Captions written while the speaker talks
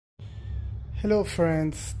Hello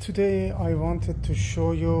friends, today I wanted to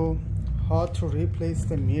show you how to replace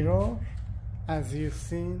the mirror. As you've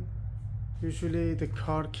seen, usually the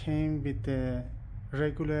car came with the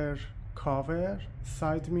regular cover,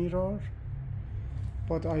 side mirror,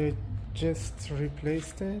 but I just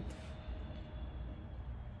replaced it.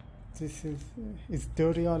 This is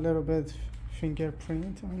dirty, a little bit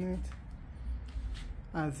fingerprint on it.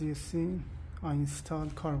 As you see, I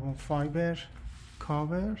installed carbon fiber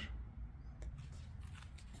cover.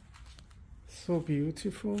 So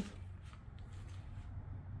beautiful.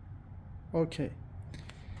 Okay,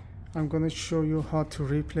 I'm gonna show you how to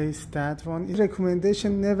replace that one.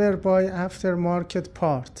 Recommendation: never buy aftermarket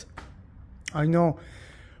part. I know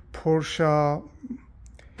Porsche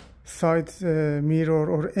side mirror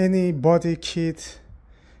or any body kit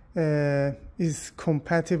is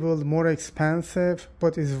compatible, more expensive,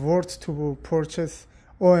 but is worth to purchase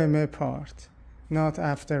OMA part, not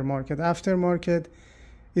aftermarket. Aftermarket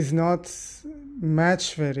is not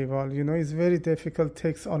match very well, you know, it's very difficult,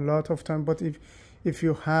 takes a lot of time. But if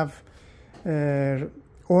you have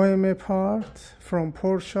OMA part from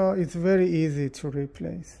Porsche, it's very easy to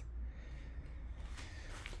replace.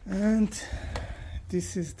 And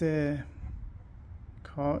this is the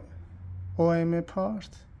OMA part,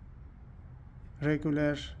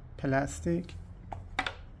 regular plastic.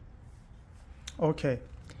 Okay,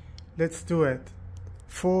 let's do it.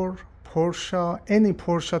 For Porsche, any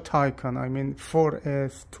Porsche Taycan, I mean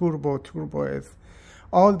 4S, Turbo S,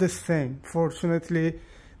 all the same. Fortunately,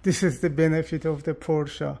 this is the benefit of the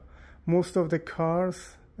Porsche. Most of the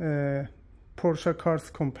cars, Porsche cars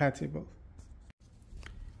compatible.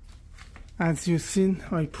 As you've seen,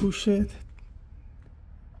 I push it,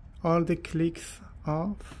 all the clips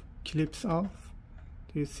off.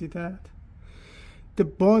 Do you see that? The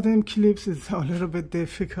bottom clips is a little bit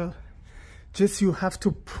difficult. Just you have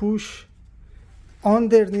to push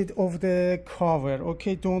underneath of the cover,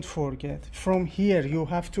 okay? Don't forget. From here you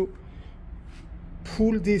have to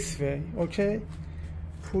pull this way, okay?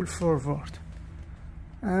 Pull forward.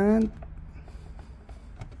 And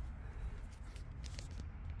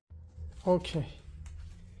okay.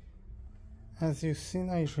 As you've seen,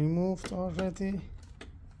 I removed already.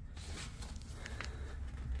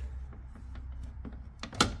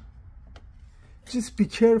 Just be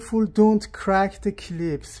careful, don't crack the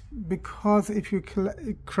clips, because if you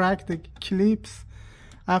crack the clips,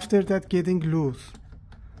 after that getting loose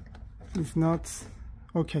is not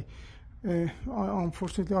okay.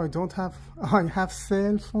 Unfortunately, I have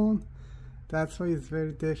cell phone, that's why it's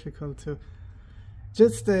very difficult to.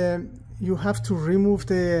 Just you have to remove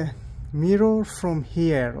the mirror from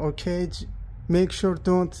here, okay? Make sure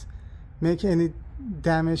don't make any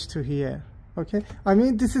damage to here. Okay, I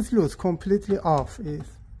mean this is loose, completely off.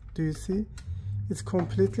 Do you see? It's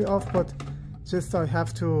completely off, but just I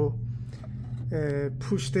have to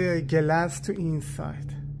push the glass to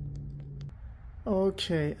inside.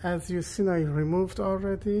 Okay, as you see, I removed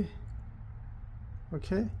already.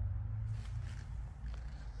 Okay.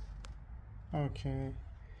 Okay.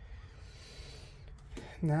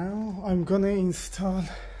 Now I'm gonna install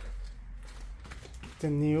the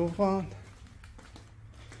new one.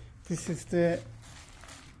 This is the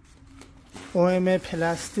OMA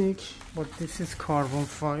plastic, but this is carbon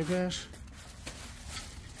fiber.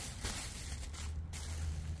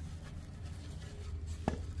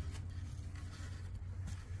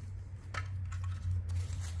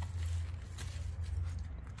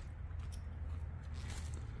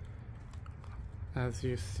 As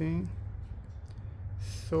you see,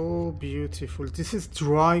 so beautiful. This is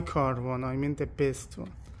dry carbon, I mean the best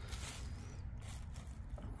one.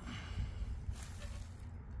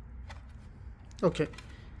 Okay,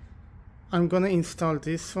 I'm gonna install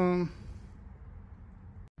this one.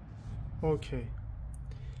 Okay,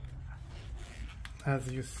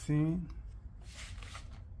 as you see,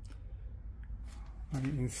 I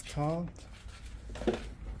installed.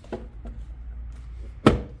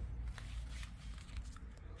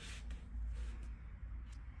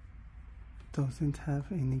 Doesn't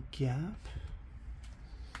have any gap,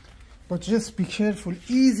 but just be careful,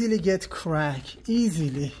 easily get cracked,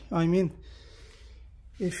 easily. I mean,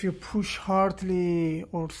 if you push hardly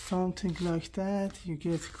or something like that, you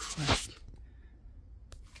get cracked.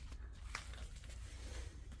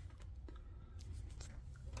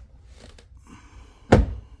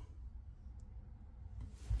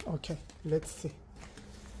 Okay, let's see.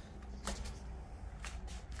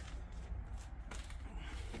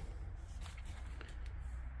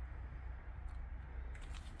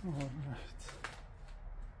 All right.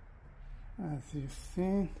 As you've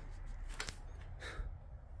seen,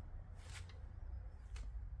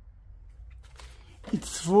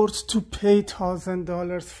 it's worth to pay $1,000,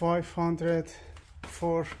 $500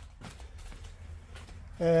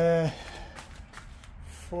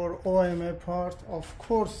 for OMA part? Of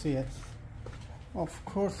course, yes. Of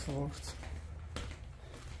course worth.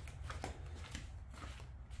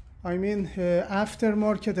 I mean,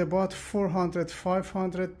 aftermarket about $400,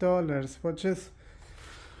 $500, but just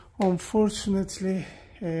unfortunately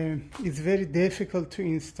it's very difficult to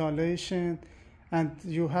installation, and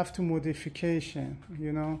you have to modification,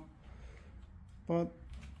 you know. But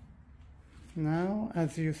now,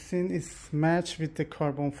 as you've seen, it's matched with the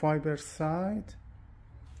carbon fiber side,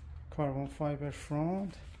 carbon fiber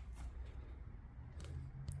front.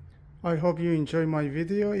 I hope you enjoy my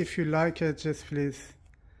video. If you like it, just please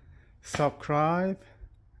subscribe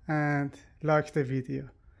and like the video.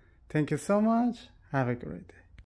 Thank you so much. Have a great day.